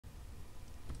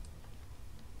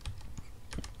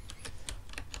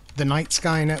the Night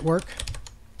Sky Network,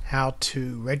 how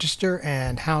to register,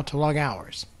 and how to log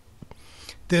hours.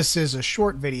 This is a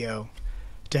short video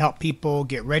to help people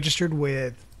get registered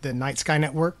with the Night Sky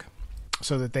Network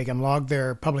so that they can log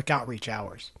their public outreach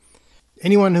hours.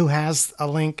 Anyone who has a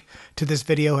link to this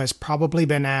video has probably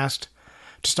been asked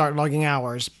to start logging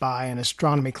hours by an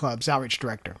astronomy club's outreach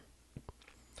director.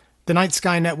 The Night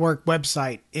Sky Network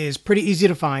website is pretty easy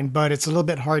to find, but it's a little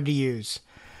bit hard to use.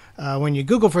 When you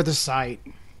Google for the site,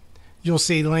 you'll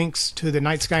see links to the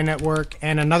Night Sky Network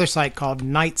and another site called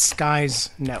Night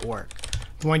Skies Network.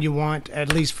 The one you want,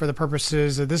 at least for the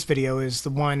purposes of this video, is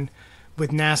the one with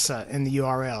NASA in the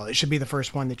URL. It should be the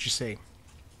first one that you see.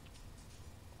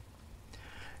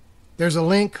 There's a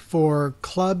link for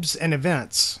clubs and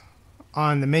events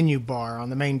on the menu bar on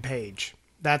the main page.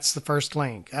 That's the first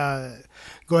link. Go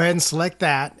ahead and select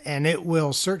that, and it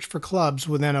will search for clubs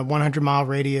within a 100-mile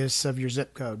radius of your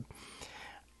zip code.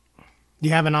 You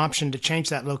have an option to change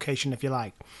that location if you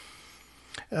like.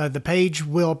 The page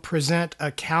will present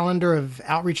a calendar of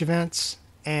outreach events,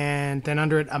 and then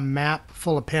under it a map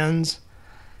full of pins.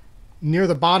 Near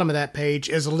the bottom of that page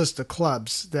is a list of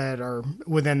clubs that are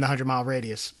within the 100-mile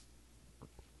radius.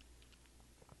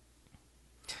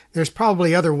 There's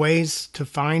probably other ways to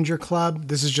find your club.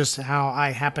 This is just how I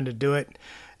happen to do it.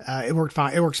 It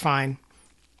works fine.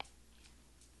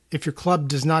 If your club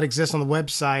does not exist on the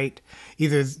website,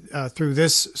 either through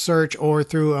this search or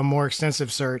through a more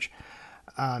extensive search,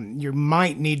 you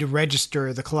might need to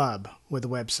register the club with the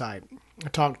website.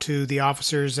 Talk to the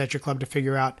officers at your club to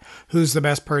figure out who's the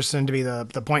best person to be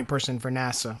the point person for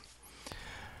NASA.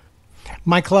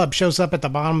 My club shows up at the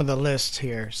bottom of the list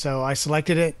here, so I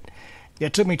selected it.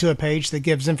 It took me to a page that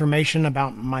gives information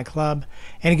about my club,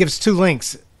 and it gives two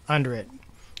links under it.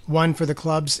 One for the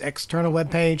club's external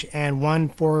webpage and one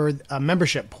for a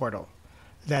membership portal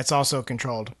that's also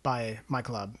controlled by my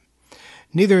club.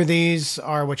 Neither of these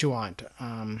are what you want.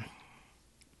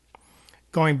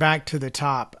 Going back to the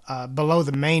top, below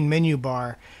the main menu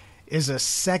bar is a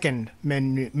second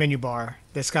menu bar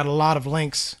that's got a lot of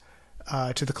links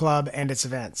to the club and its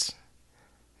events.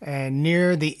 And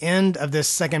near the end of this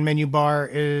second menu bar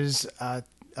is a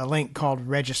link called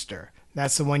Register.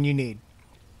 That's the one you need,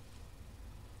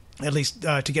 at least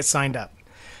to get signed up.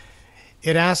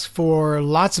 It asks for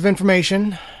lots of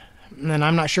information, and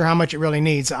I'm not sure how much it really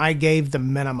needs. I gave the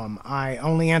minimum. I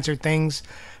only answered things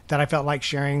that I felt like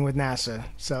sharing with NASA.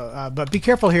 So, but be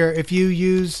careful here. If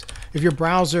your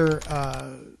browser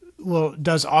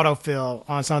does autofill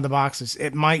on some of the boxes,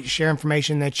 it might share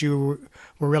information that you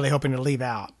were really hoping to leave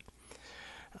out.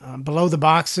 Below the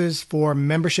boxes for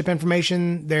membership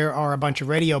information, there are a bunch of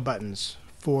radio buttons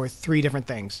for 3 different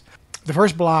things. The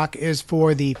first block is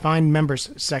for the Find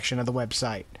Members section of the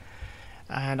website.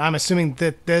 And I'm assuming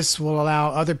that this will allow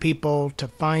other people to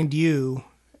find you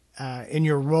in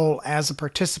your role as a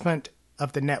participant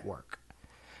of the network.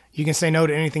 You can say no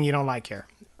to anything you don't like here.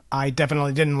 I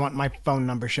definitely didn't want my phone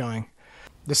number showing.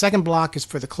 The second block is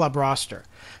for the club roster.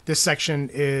 This section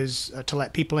is to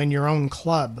let people in your own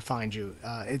club find you.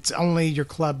 It's only your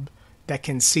club that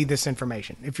can see this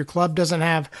information. If your club doesn't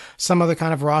have some other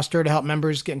kind of roster to help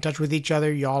members get in touch with each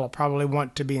other, y'all will probably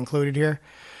want to be included here.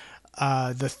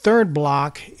 The third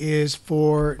block is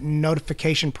for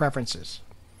notification preferences.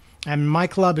 And my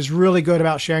club is really good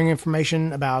about sharing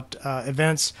information about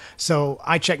events, so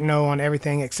I check no on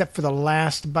everything except for the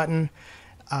last button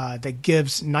that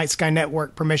gives Night Sky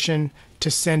Network permission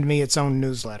to send me its own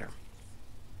newsletter.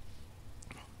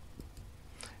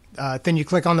 Then you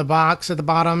click on the box at the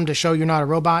bottom to show you're not a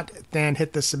robot, then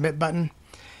hit the submit button.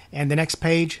 And the next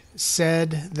page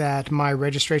said that my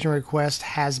registration request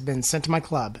has been sent to my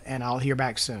club, and I'll hear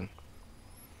back soon.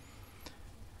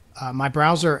 My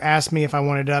browser asked me if I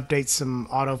wanted to update some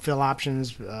autofill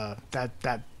options.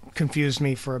 That confused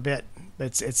me for a bit,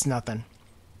 but it's nothing.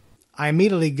 I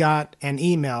immediately got an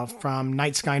email from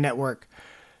Night Sky Network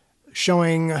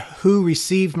showing who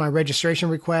received my registration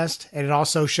request, and it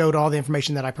also showed all the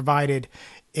information that I provided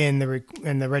in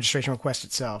the registration request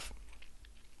itself.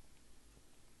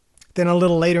 Then a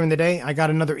little later in the day, I got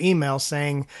another email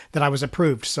saying that I was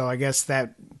approved. So I guess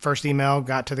that first email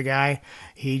got to the guy.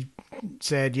 He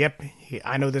said, yep,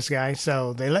 I know this guy.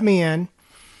 So they let me in.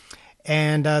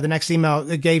 And the next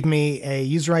email, it gave me a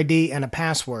user ID and a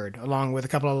password along with a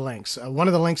couple of links. One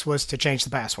of the links was to change the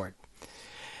password.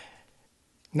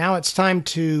 Now it's time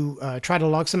to try to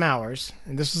log some hours.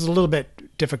 And this is a little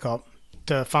bit difficult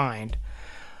to find.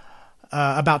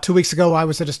 About 2 weeks ago, I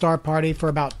was at a star party for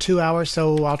about 2 hours,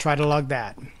 so I'll try to log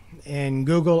that. In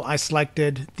Google, I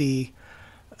selected the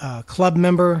club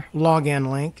member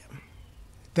login link.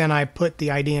 Then I put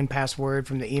the ID and password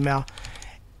from the email.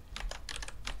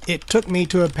 it took me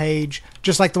to a page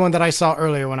just like the one that I saw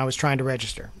earlier when I was trying to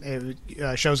register. It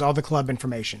shows all the club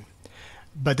information.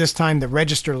 But this time the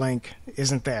register link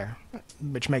isn't there,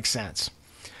 which makes sense.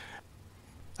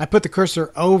 I put the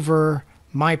cursor over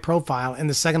my profile in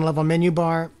the second level menu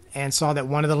bar and saw that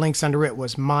one of the links under it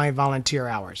was my volunteer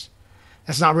hours.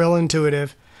 That's not real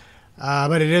intuitive,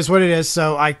 but it is what it is.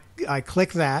 So I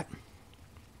click that.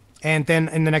 And then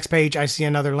in the next page, I see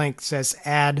another link that says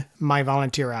add my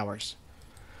volunteer hours.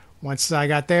 Once I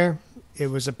got there, it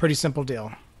was a pretty simple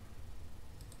deal.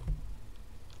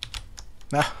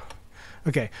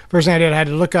 Okay, first thing I did, I had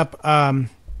to look up,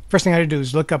 first thing I had to do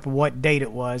is look up what date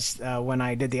it was when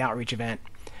I did the outreach event.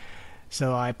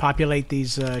 So I populate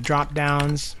these drop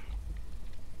downs.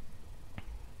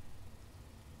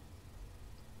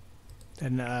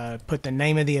 Then put the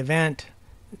name of the event.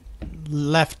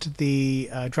 Left the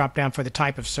drop down for the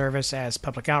type of service as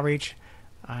public outreach.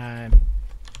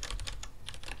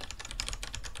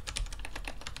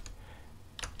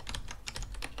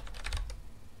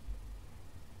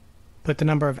 Put the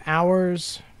number of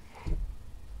hours.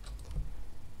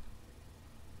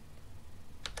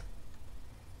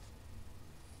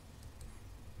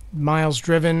 Miles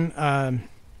driven.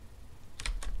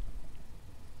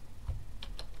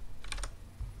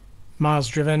 Miles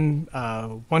driven,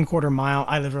 1/4 mile.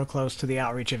 I live real close to the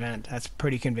outreach event. That's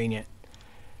pretty convenient.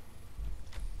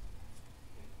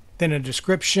 Then a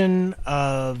description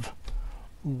of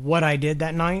what I did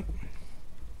that night.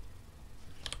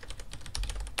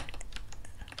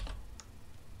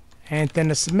 And then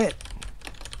a submit.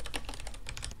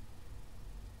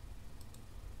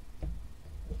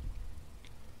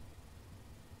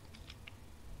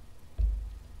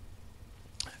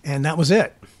 And that was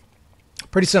it.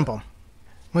 Pretty simple.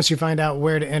 Once you find out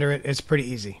where to enter it, it's pretty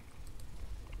easy.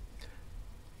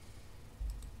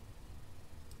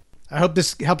 I hope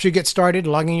this helps you get started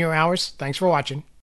logging your hours. Thanks for watching.